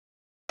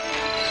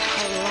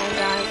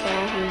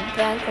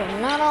back to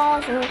another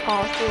awesome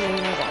Call of Duty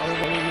mobile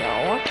video.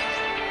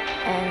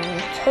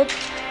 And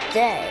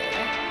today,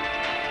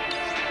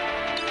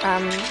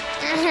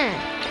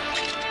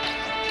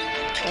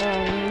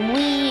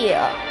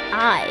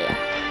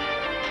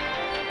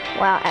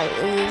 well, at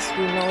least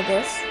you know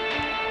this.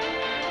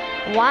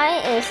 Why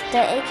is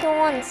the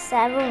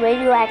AK-17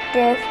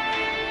 radioactive?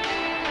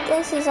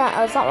 This is an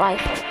assault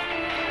rifle.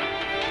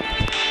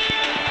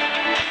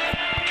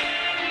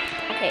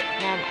 Okay,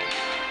 never mind.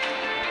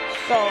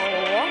 So,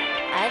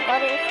 I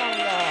got it from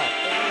the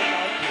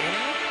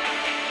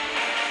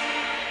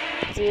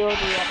COD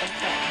weapon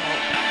set.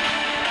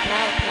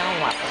 Now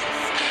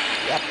weapons.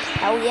 Yep,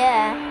 hell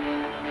yeah.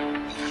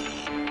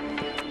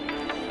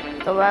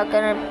 So we're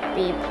gonna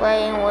be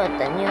playing with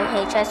the new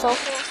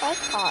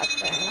HS0405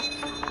 Caution.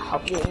 I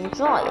hope you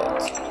enjoy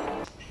it.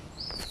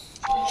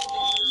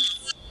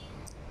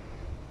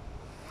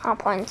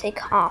 Hardpoint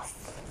take off.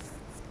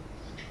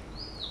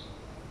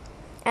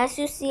 As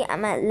you see,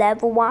 I'm at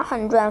level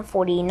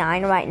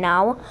 149 right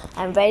now.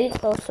 I'm very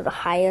close to the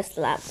highest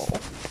level.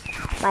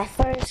 My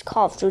first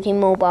Call of Duty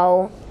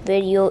mobile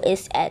video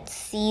is at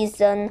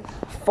season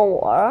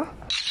 4.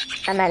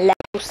 I'm at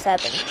level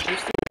 7. You see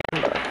the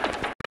number.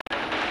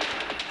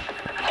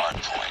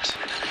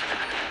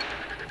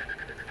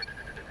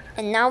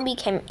 And now we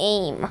can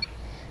aim.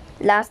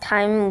 Last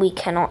time we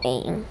cannot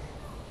aim.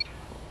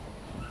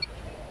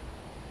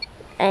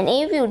 And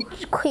if you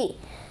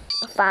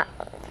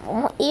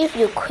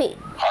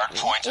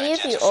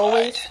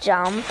always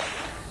jump,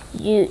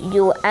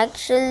 you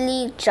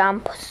actually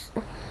jump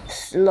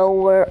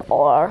slower.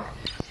 Or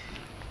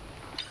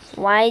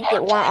why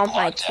did one of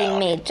my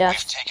teammates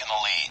just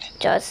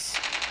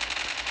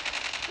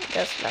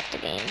left the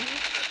game?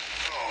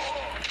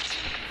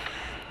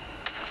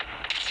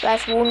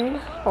 Flash wound.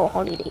 Oh,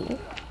 holiday.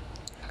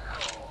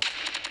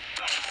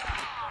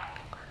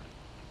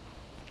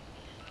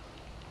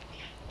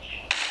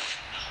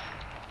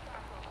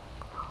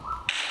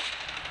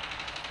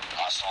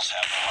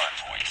 Have the hard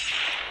point.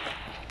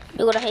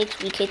 You got a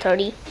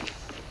HVK-30.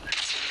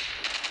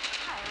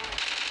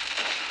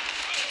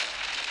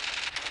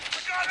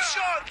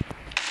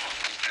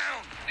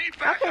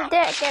 How can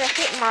that get a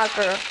hit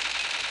marker?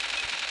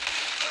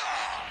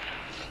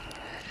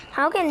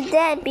 How can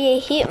that be a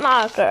hit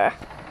marker?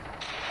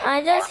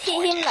 I just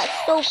hit him like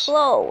so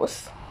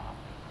close.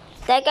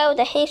 That guy with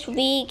the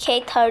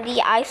HVK-30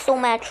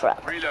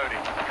 isometric.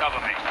 Reloading. Cover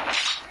me.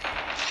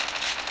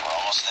 We're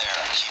almost there.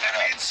 Keep it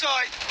up.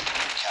 Inside.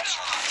 Capture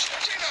the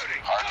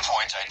objective.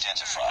 Hardpoint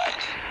identified.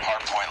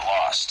 Hardpoint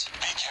lost.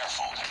 Be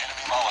careful.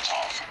 Enemy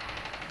Molotov.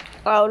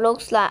 Oh,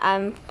 looks like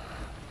I'm...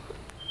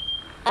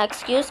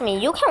 Excuse me,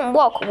 you can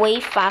walk way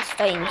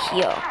faster in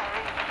here.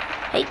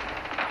 Hey.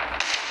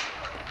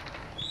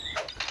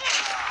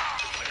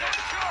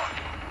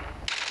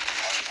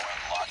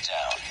 Hardpoint locked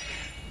down.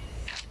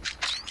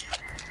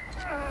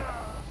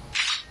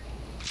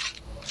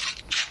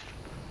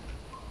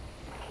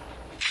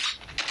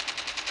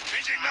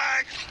 Changing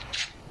mag.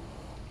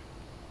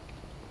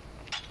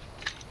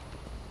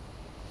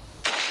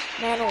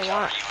 Metal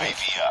one.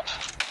 UAV up.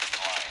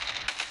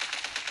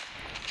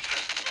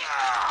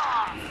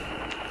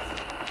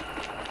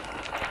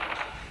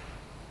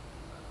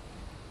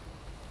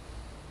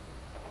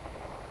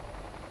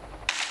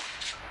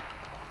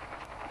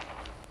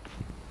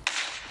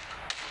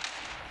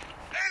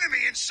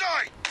 Enemy in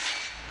sight.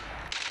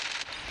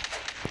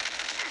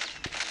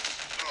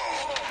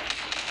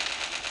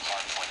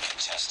 Hardpoint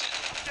contested.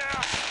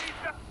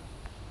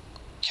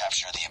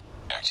 Capture the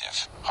objective.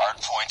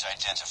 Hardpoint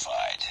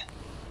identified.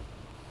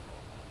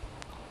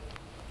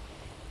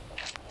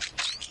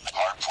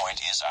 Hardpoint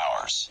is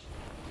ours.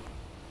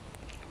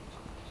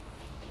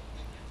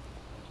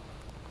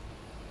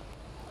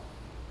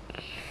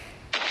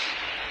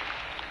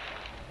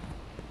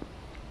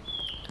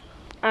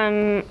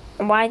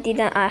 Why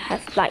didn't I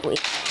have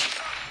lightweight?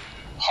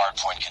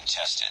 Hardpoint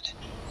contested.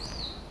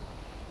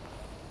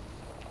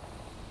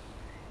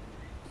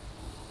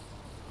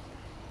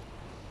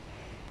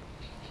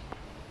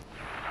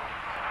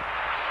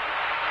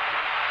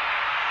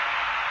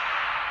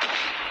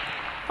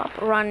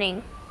 Stop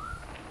running.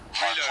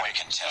 Hardpoint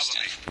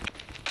contested.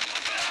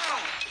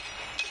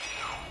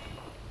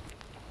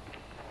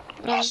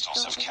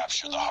 Hostiles have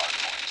captured the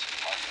hardpoint.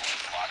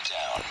 Hardpoint locked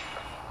down.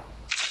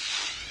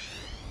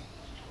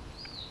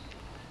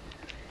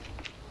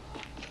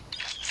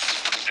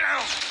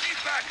 Down. Need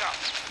backup.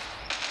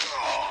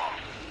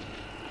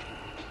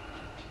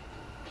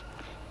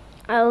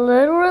 I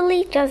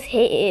literally just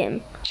hit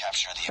him.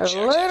 Capture the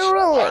objective.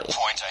 Literally.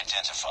 Hardpoint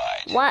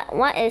identified.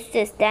 What is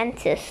this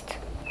dentist?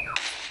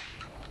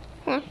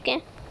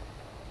 Okay.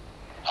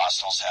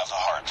 Hostiles have the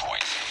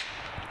hardpoint.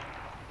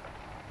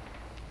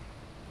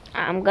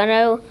 I'm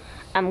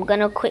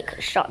gonna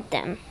quick shot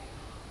them.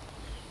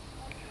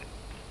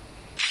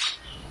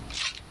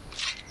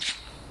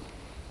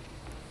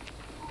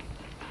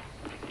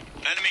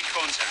 Enemy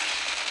contact.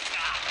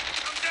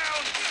 I'm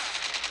down.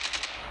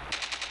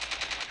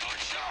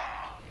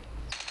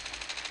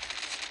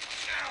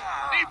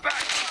 Need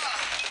back.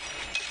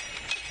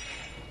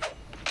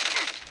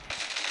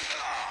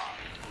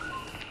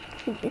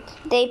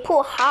 They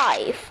put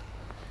hive.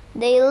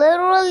 They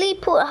literally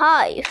put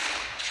hive.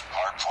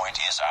 Hardpoint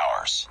is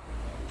ours.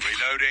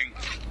 Reloading.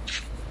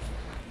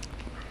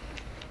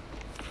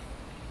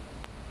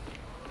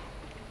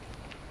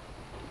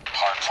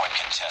 Hardpoint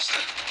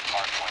contested.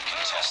 Hardpoint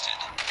contested.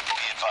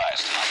 Be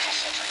advised, hostile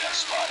sentry gun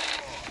spotted.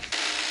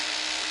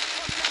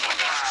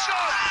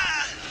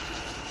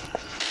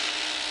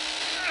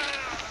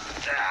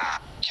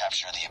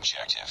 Capture the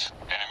objective.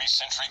 Enemy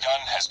sentry gun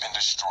has been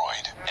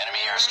destroyed.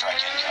 Enemy airstrike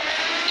incoming.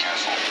 Be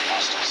careful.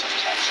 Hostiles have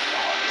captured the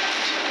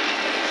hardpoint.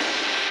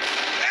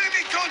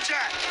 Enemy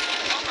contact!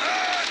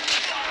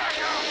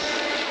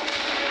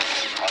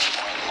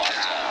 Hardpoint locked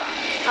down.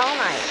 Oh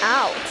my,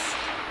 ouch.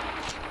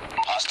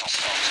 Hostile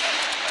stealth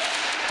chopper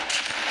inbound.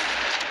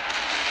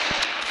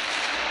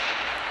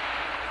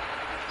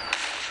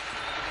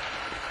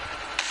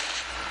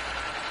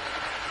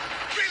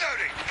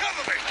 Reloading!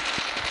 Cover me!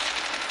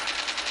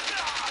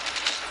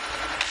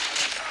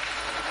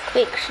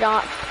 Quick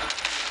shot.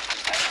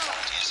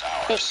 Hardpoint is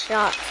ours. Quick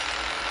shot.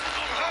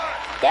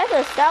 There's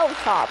a stealth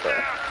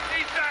chopper.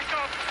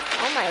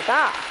 Oh my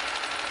god.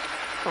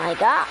 My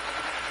god.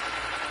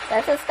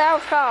 That's a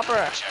stealth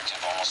chopper.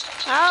 Objective almost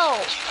complete.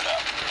 Ow. Keep it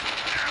up.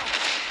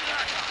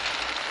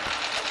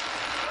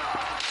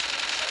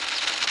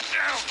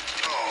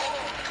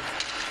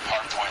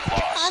 Hardpoint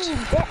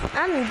lost.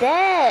 I'm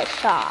dead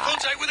shot.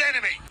 Contact with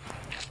enemy.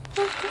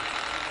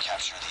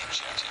 Capture the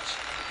objective.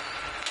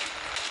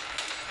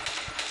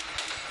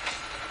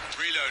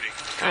 Reloading.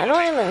 I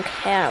don't even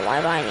care.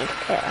 Why do I need to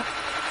care?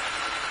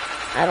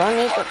 I don't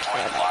need to care.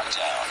 Hardpoint locked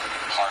down.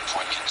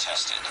 Hardpoint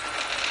contested.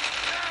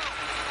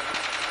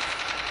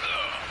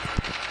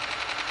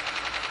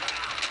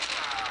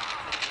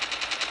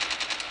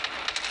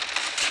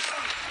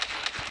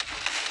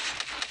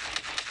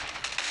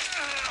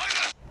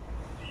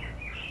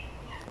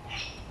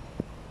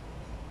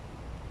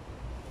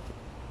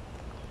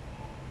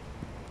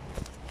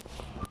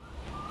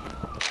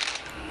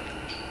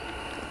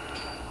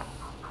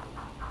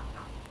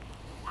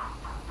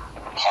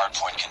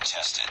 Hardpoint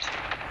contested.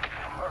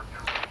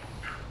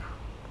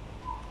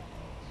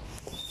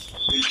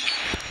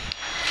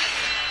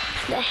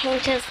 The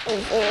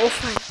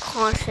HS0405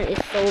 Caution is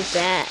so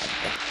bad.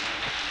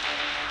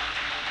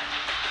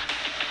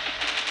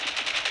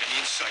 Enemy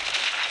in sight.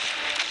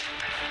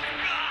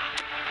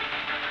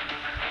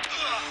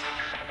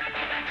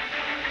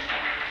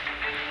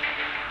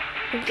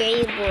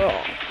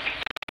 Gabriel,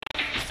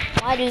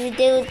 why do you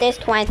do this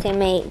to my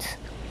teammates?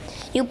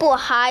 You put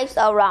hives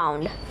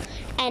around,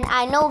 and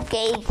I know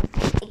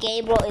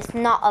Gabriel is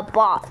not a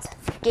bot.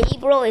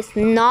 Gabriel is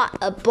not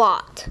a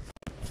bot.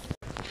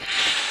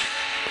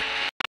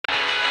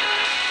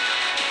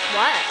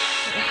 What?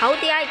 How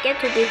did I get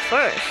to be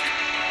first?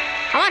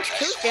 How much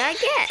kills did I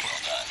get?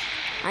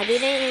 I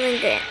didn't even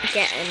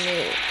get a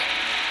nuke.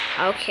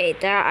 Okay,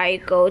 there I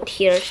go,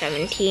 tier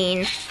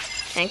 17.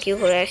 Thank you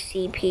for that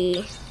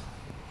CP.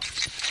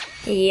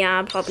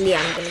 Yeah, probably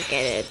I'm gonna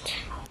get it.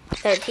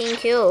 13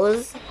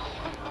 kills.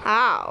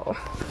 How?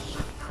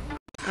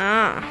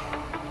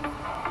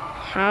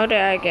 How did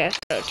I get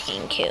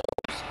 13 kills?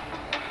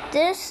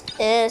 This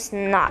is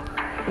not.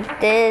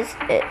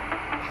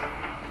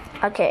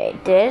 Okay,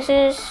 this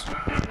is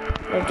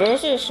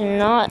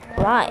not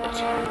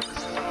right.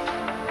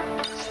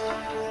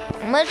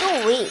 I'm gonna do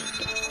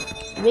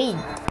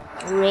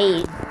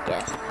raid.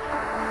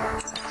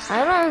 I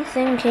don't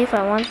think if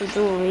I want to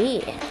do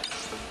raid.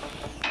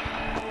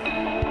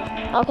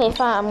 Okay,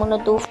 fine, I'm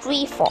gonna do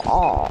free for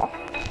all.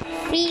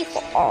 Free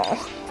for all.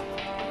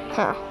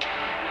 Huh.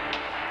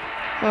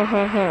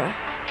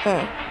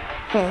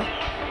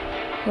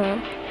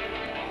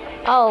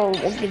 Oh,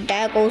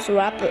 there goes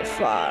rapid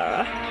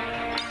fire.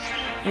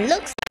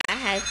 Looks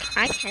like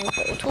I can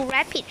go to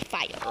rapid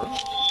fire.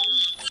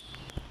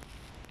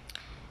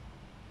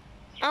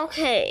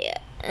 Okay,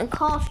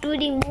 Call of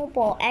Duty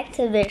Mobile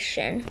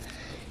Activation.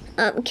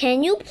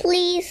 Can you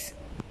please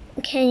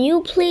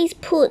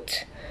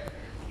put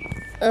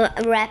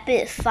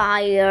rapid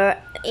fire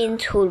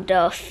into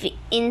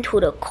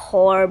the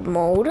core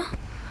mode?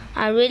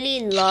 I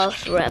really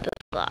love rapid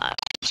fire.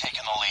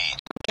 Taking the lead.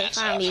 Okay,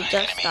 fine, we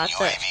just got the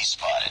UAV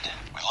spotted.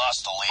 We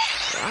lost the lead.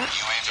 What?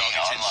 UAV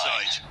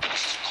online.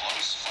 This is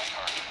close. Fight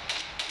hard.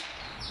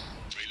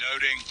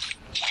 Reloading.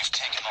 We've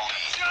taken the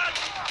lead.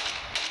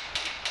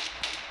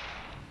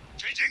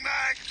 Changing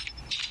mag.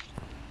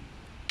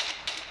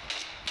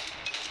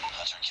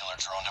 Hunter killer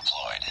drone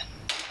deployed.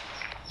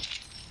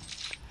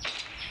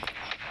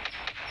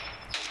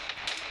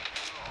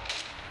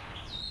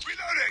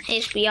 Reloading.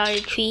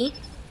 HBR tree.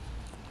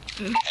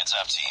 Heads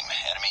up, team.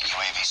 Enemy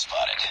UAV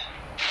spotted.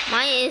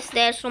 Why is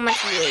there so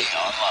much weight? UAV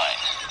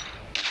online.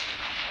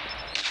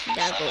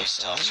 That Friendly goes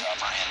stealth on.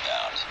 chopper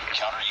inbound.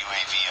 Counter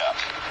UAV up.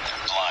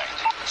 They're blind.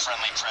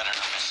 Friendly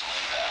predator missile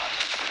inbound.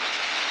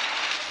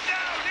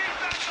 Down, need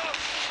backup.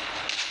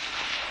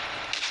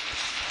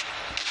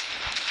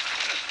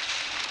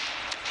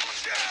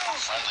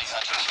 Friendly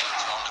hunter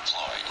killer drone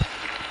deployed.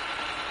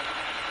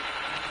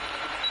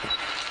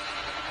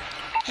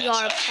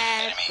 Your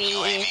Peppy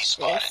is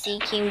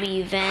seeking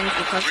revenge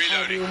because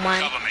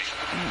everyone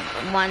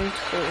want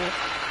to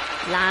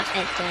laugh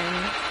at them.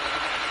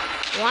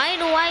 Why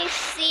do I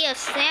see a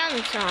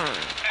Samsung?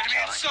 Enemy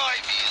inside.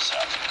 UAV is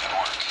up. Good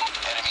work.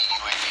 Enemy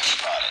UAV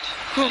spotted.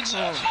 Heads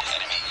up.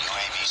 Enemy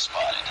UAV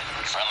spotted.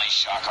 Friendly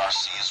Shock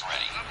RC is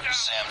ready. Your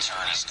SAM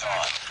turret is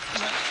gone.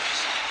 Friendly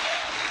missile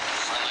inbound.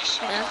 Friendly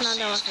Shock That's not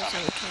RC the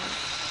is coming.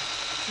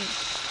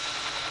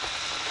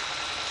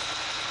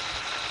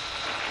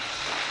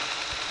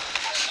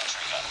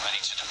 Sentry gun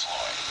ready to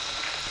deploy.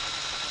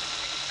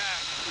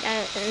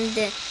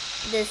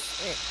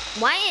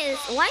 Why is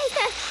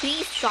that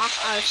tree shock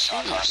Friendly RC?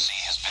 Shock RC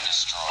has been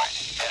destroyed.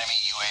 Enemy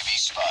UAV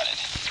spotted.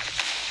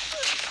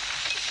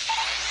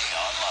 UAV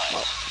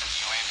online.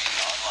 UAV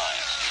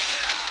online.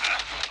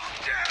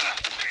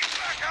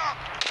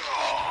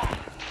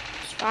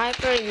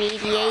 Striker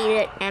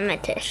mediated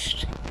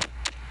amethyst.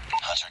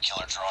 Hunter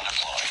killer drone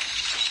deployed.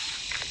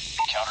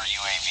 Counter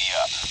UAV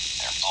up.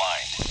 They're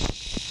blind.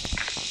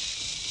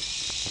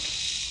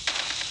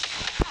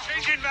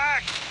 Changing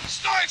back.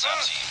 Sniper.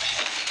 Team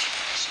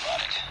enemy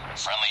spotted.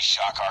 Friendly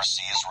Shock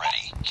RC is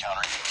ready.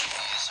 Counter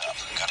UAV is up.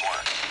 Good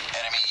work.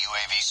 Enemy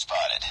UAV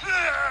spotted.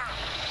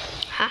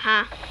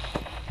 Haha.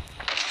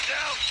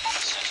 Down.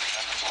 Sentry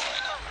gun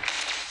deployed.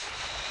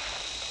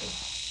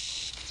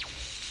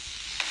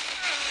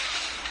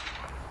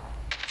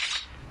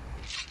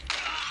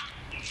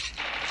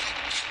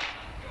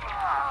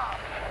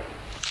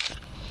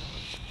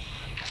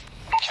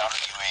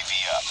 Counter UAV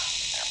up.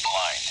 They're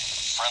blind.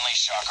 Friendly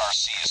Shock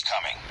RC is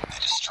coming. They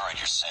destroyed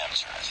your SAM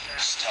turret.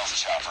 Stealth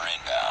chopper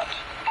inbound.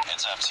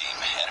 Heads up, team.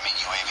 Enemy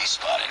UAV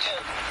spotted.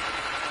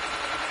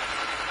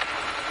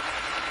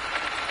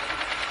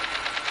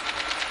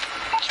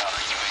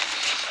 Counter UAV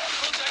is up.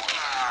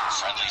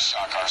 Friendly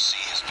Shock RC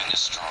has been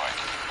destroyed.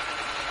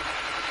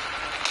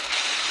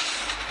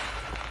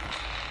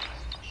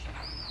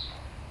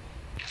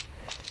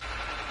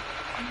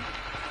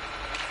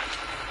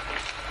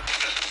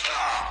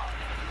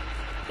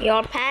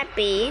 Your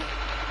Peppy.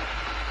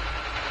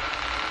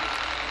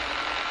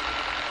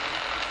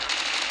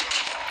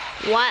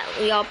 What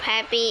your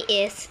Peppy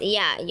is?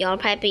 Yeah, your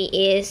Peppy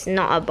is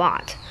not a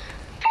bot.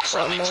 For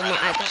a moment,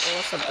 I thought it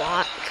was a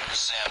bot.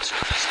 SAM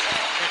turret is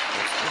gone. That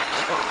was not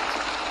a bot.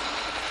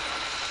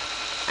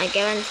 I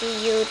guarantee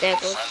you, there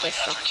goes the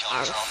Friendly Hunter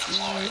killer drone RC.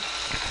 deployed.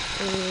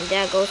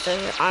 There goes the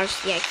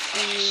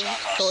RCXD.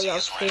 Show your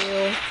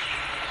kill.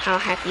 How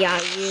happy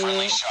are you?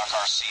 Friendly Shock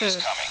RC is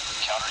coming.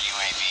 Counter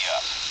UAV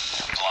up.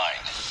 They're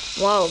blind.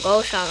 Whoa,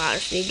 go Shock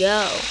RC,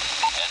 go.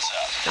 Heads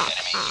up. Shock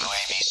Enemy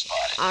UAV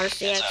spotted.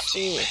 Heads up,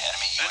 team. RCXD.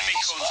 Enemy UAV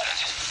spotted.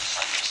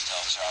 Friendly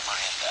stealth chopper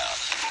inbound.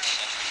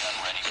 Sentry gun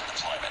ready for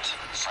deployment.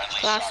 Friendly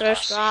Cluster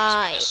Shock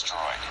RC has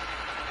strike. been destroyed.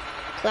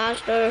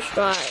 Cluster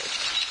strike.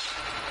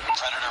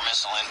 Predator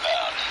missile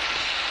inbound.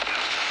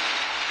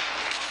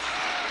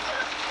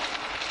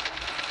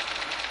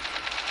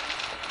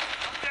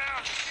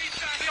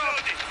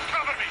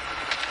 Cover me.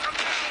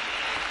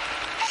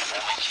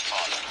 Friendly, keep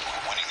on it.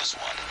 We're winning this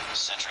one.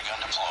 Sentry gun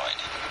deployed.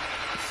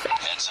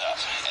 Heads up.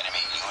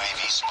 Enemy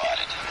UAV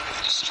spotted.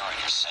 They destroyed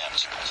your SAM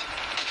turret.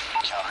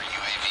 Counter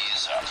UAV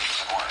is up.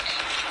 Good work.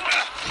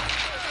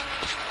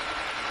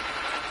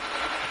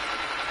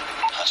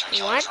 Hunter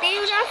killer What drone did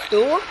you deployed. just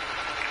do?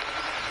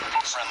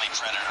 Friendly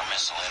Predator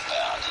missile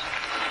inbound.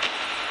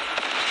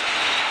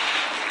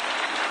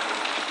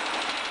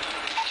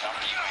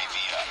 Counter UAV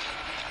up.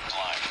 They're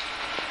blind.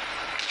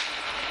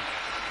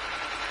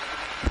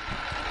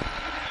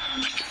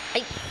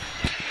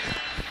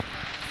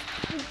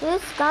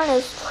 This gun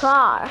is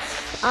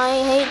trash.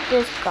 I hate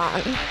this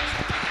gun.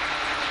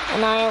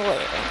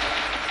 Annihilator.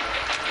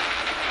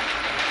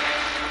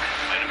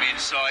 Enemy in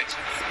sight.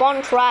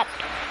 Spawn trap.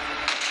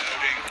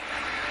 Loading.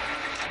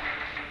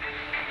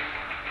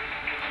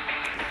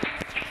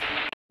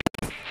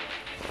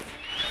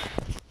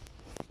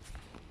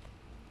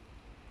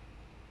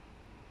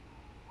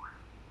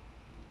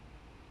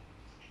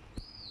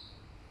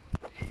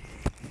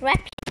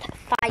 Rapid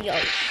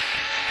fire.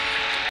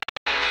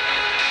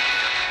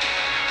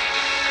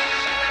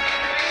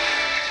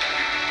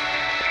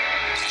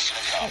 Mission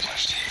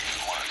accomplished.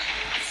 Good work.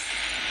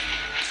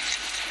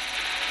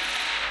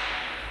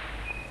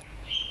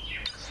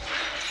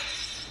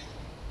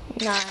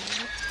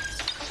 Nine.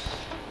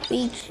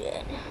 We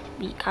should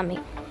be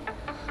coming.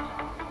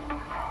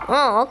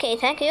 Oh, okay,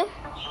 thank you.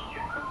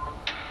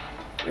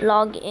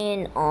 Log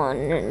in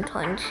on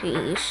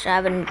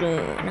 27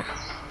 June.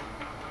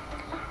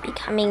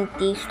 Becoming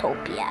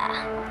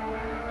dystopia.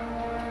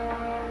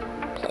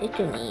 Play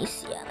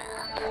Tunisia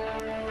map.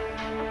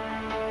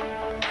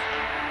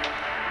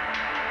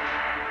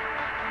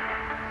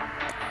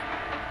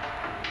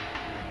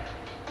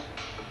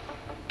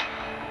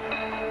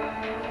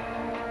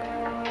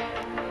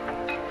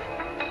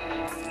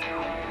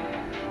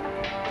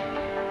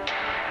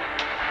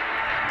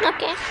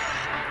 Okay.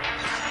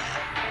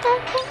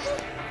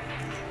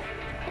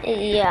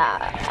 Yeah,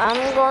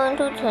 I'm going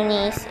to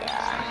Tunisia.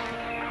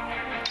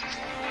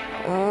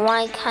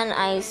 Why can't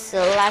I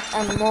select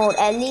a mode?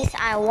 At least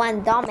I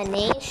want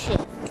domination.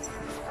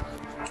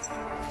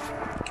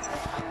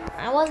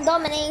 I want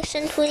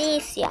domination,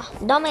 Tunisia.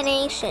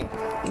 Domination.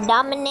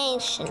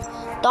 Domination.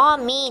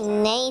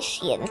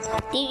 Domination.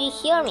 Did you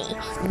hear me?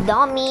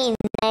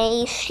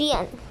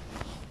 Domination.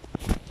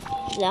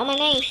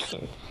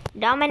 Domination.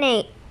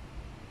 Dominate.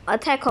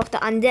 Attack of the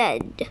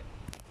undead.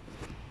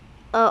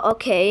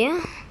 Okay.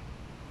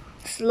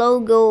 Slow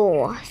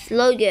go,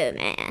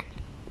 man.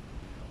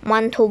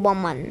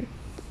 1-2-1-1.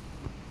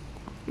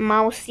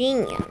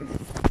 Mousinian.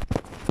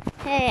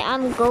 Hey,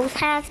 I'm Ghost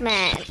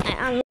Hazmat.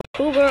 I'm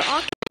Cougar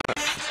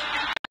Oculus.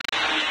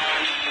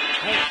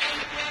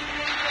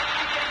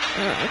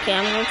 Okay,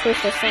 I'm gonna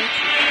push the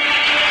sentry.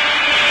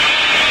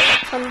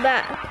 Turn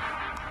back.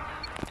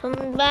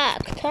 Turn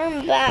back.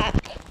 Turn back.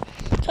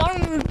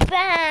 Turn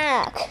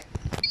back.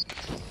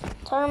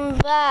 Turn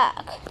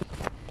back.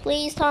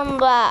 Please turn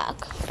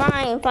back.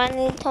 Fine,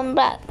 finally turn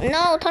back.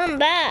 No, turn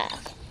back.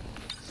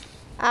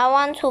 I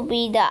want to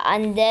be the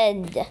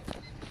undead.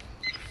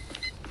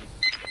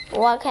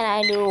 What can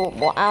I do?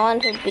 I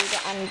want to be the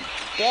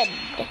undead.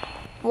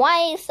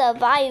 Why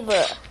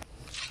survivor?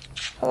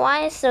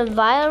 Why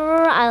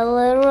survivor? I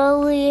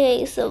literally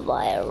hate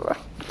survivor.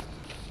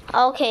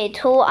 Okay,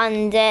 2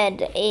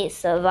 undead, 8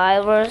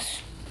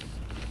 survivors.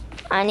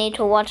 I need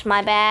to watch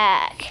my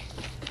back.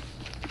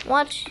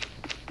 Watch.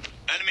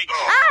 Enemy.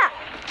 Ah!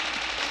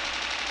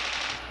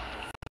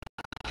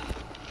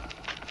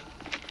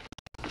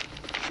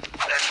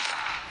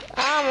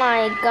 Oh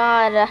my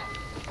god.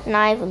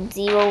 Knife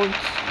 0G.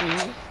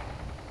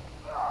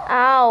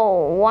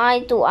 Ow, why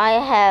do I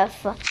have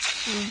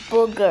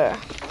booger?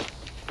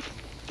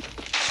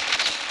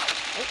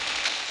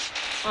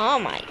 Oh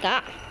my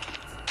god.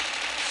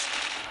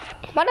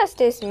 What does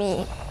this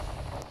mean?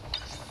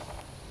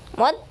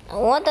 What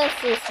does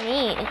this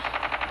mean?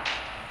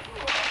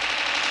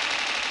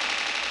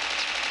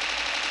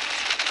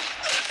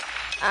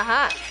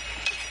 Aha.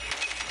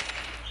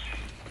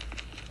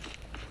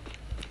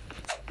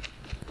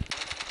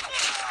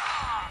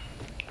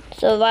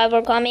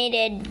 Survivor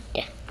committed.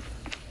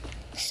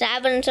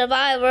 7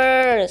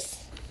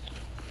 survivors.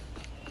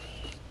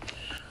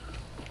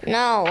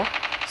 No.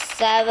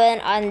 7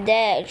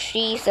 undead.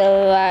 3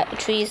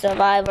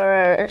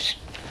 survivors.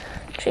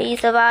 3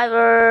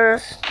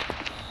 survivors.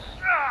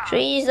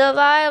 3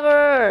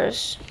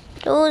 survivors.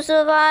 2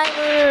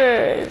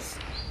 survivors.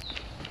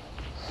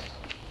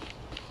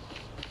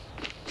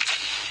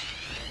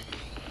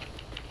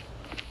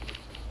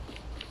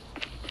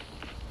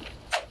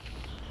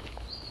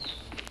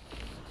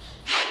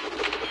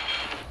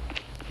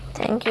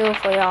 Thank you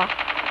for your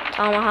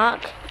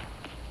tomahawk.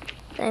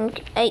 Thank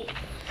you. Hey.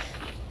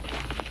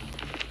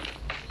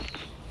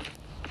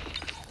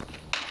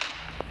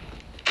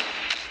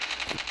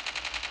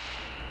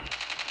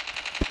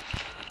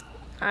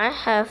 I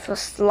have a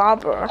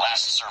slobber.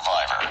 Last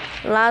survivor.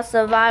 Last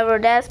survivor.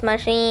 Death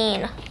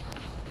machine.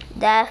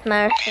 Death Be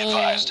machine.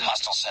 advised,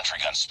 hostile sentry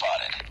gun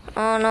spotted.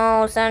 Oh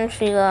no,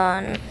 sentry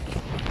gun.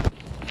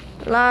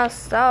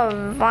 Last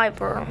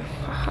survivor.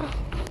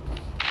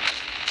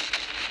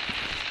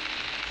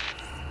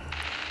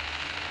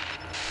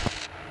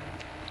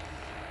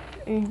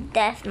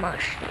 Death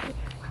machine.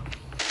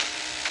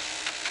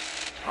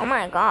 Oh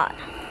my god.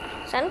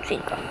 Sentry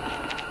gun.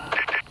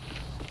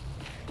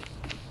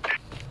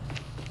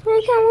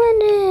 We can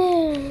win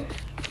it.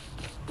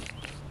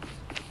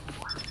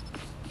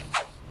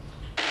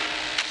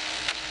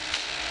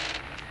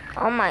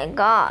 Oh my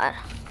god.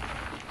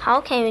 How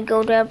can we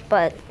go there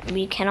but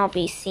we cannot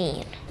be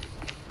seen?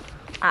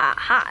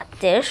 Aha,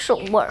 this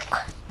should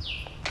work.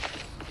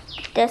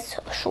 This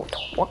should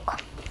work.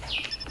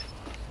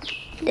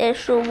 This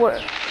should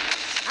work.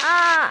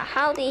 Ah,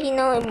 how did he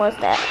know it was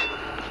that?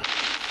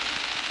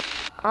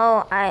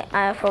 Oh,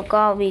 I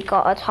forgot we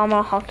got a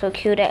tomahawk to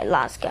kill that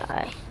last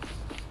guy.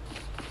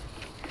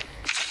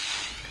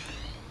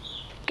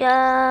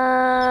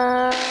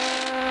 Go!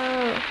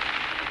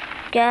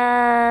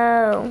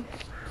 Go!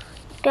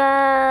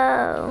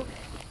 Go!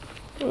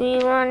 We're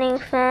running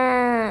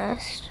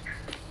fast.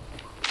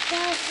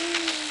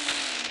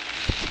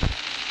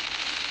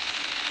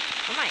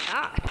 Oh my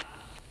god.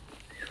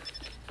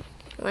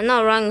 We're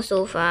not running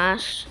so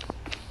fast.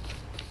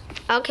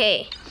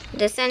 Okay,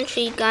 the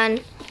sentry gun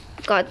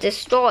got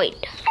destroyed.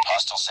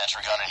 Hostile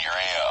sentry gun in your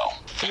AO.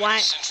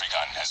 What? Sentry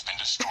gun has been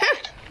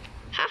destroyed.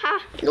 Haha,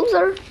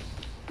 loser.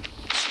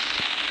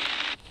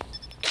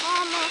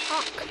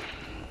 Tomahawk.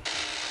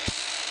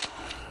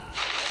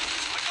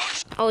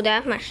 Oh,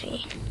 that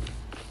machine.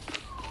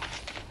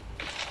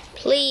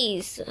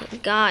 Please,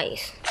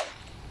 guys.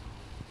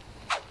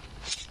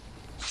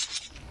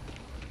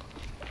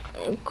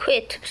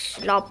 Quit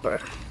slobber.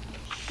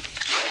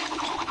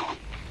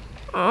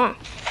 Oh,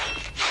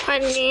 I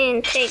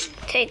didn't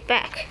take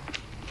back.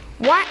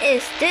 What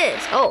is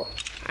this? Oh,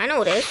 I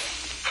know this.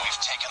 We've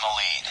taken the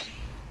lead.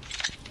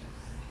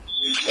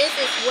 This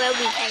is where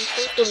we can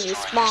quickly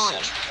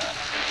respawn.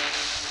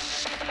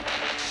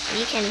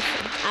 We can.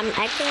 I'm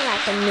acting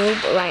like a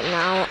noob right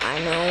now. I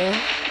know.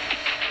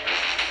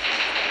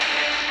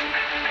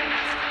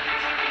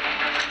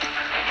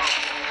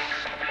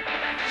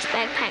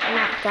 backpack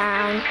knocked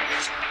down.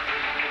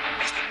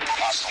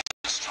 Hostile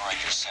destroyed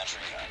your sentry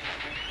gun.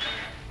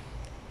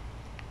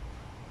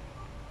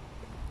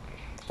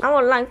 I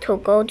would like to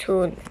go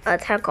to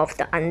Attack of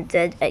the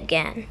Undead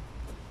again.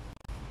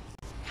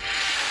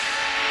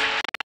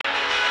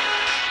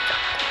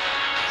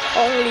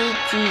 Holy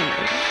gee.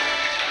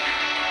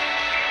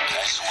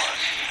 Nice work.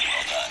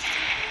 Well done.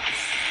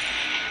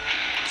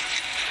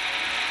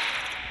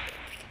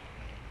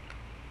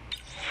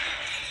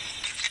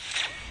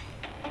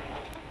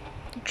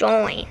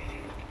 Join.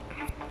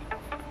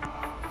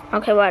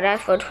 Okay, well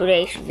that's for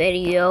today's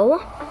video.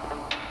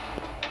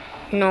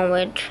 No,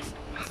 wait.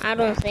 I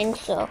don't think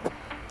so.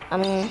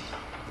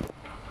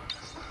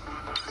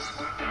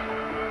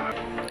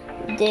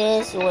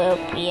 This will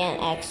be an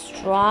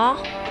extra.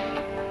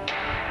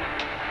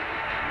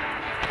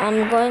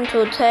 I'm going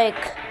to take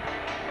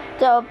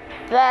the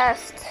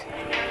best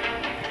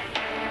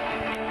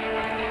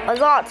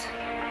assault,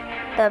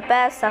 the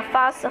best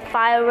fast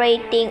fire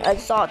rating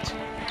assault,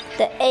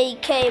 the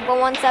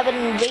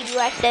AK-117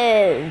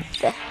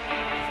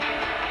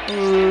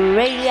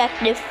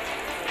 radioactive.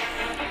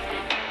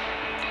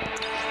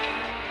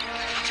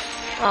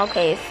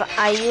 Okay, if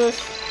I use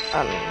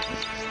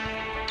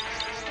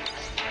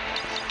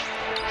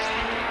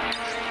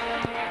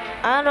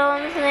I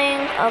don't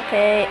think.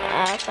 Okay,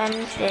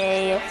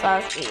 FMJ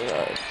fast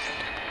reload.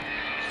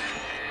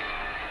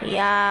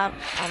 Yeah,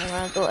 I'm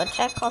gonna do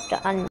Attack of the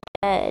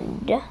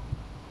Undead.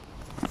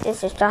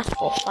 This is just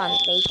for fun.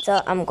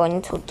 Later, I'm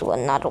going to do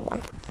another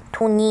one.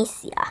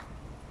 Tunisia.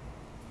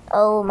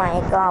 Oh my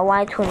god,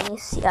 why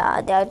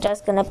Tunisia? They're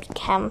just gonna be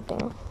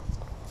camping.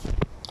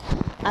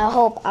 I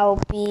hope I'll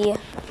be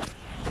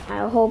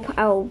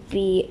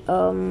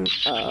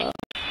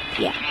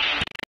yeah.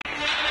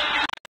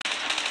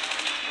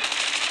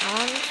 I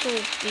want to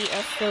be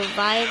a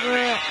survivor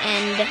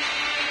and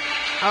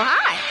oh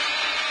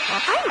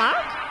hi,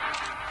 Mark.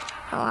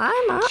 Oh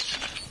hi, Mark.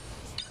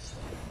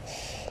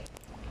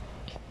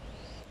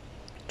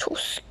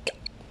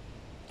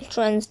 To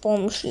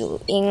transform you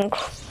in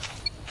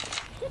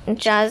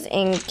just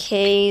in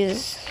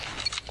case.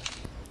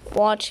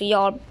 Watch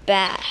your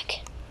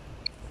back.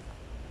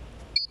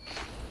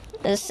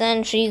 The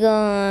sentry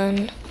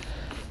gun.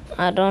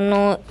 I don't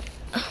know.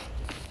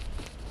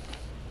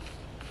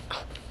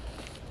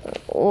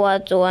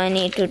 What do I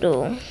need to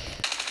do?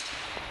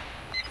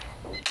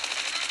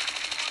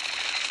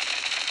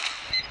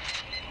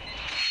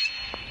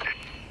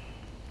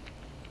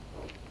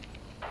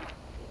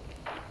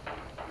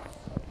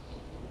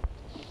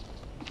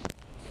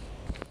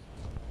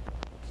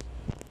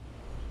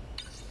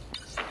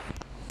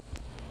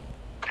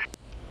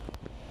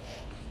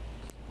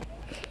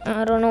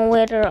 I don't know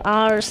whether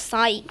our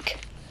psych.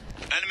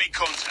 Enemy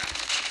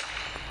contact.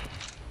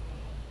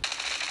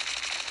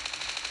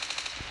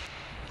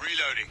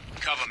 Reloading.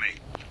 Cover me.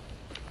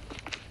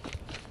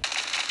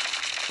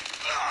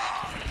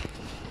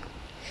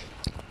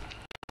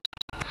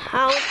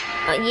 How?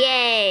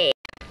 Yay!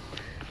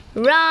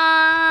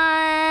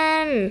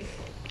 Run!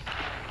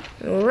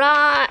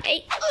 Run!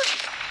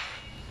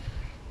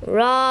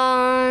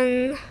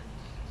 Run!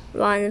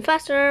 Run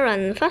faster!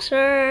 Run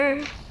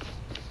faster!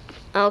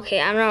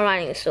 Okay, I'm not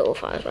running so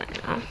fast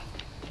right now.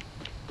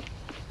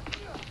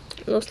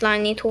 Looks like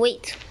I need to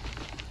wait.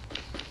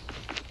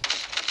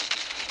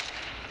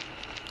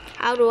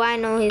 How do I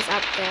know he's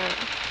up there?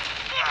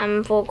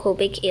 I'm for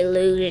cubic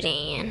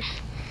illusion.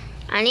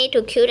 I need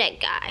to kill that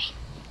guy.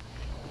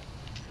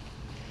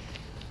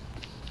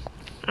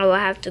 I will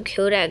have to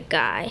kill that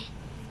guy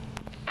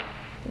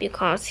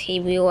because he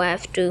will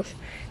have to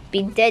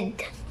be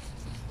dead.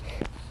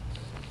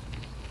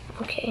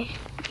 Okay,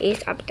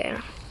 he's up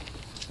there.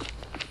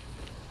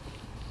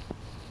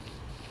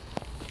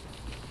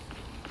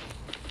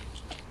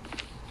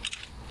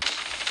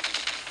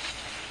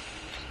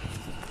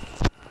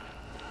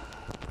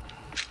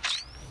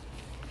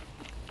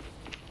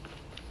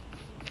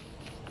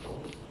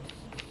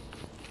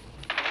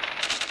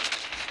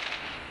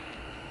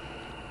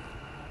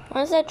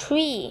 Where's that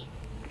tree?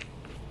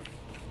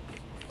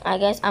 I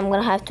guess I'm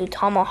gonna have to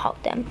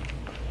tomahawk them.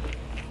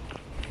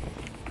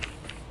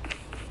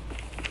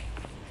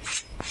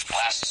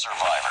 Last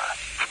survivor.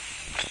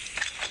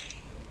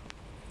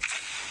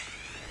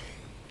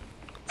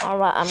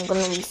 Alright, I'm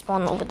gonna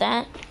respawn over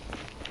that.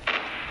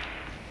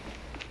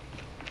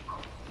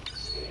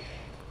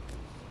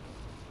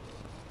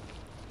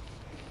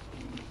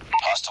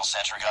 Hostile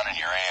sentry gun in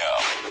your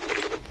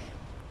AO.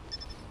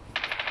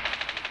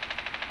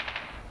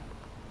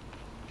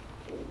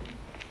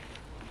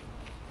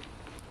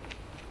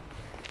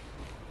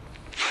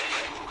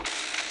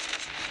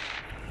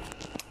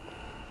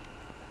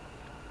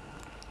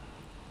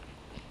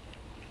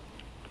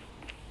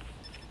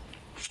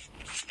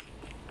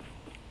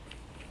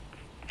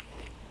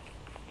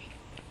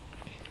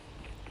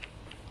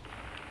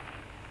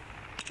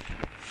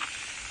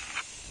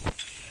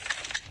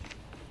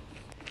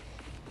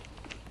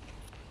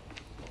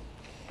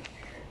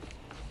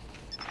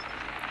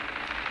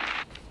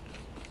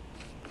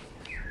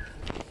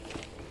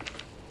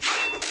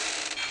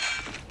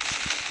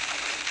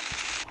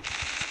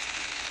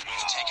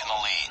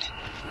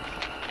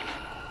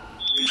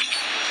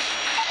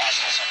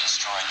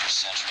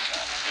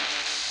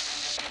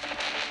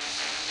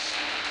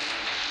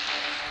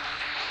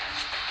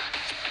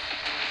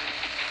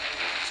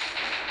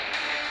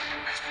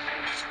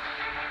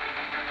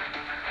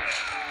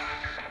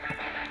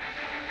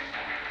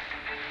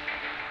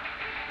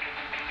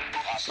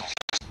 Hostiles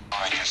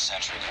destroying your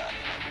sentry gun.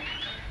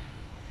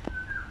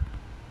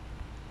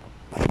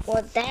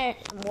 Well, that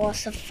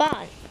was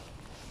fun.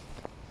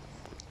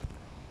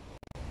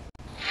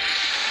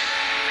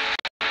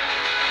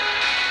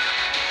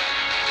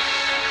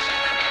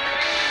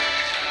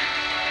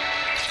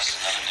 Just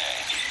another day.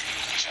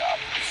 Good job.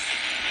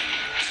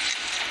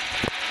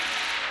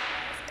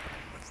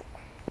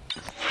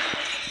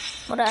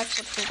 Well, that's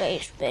for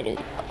today's video.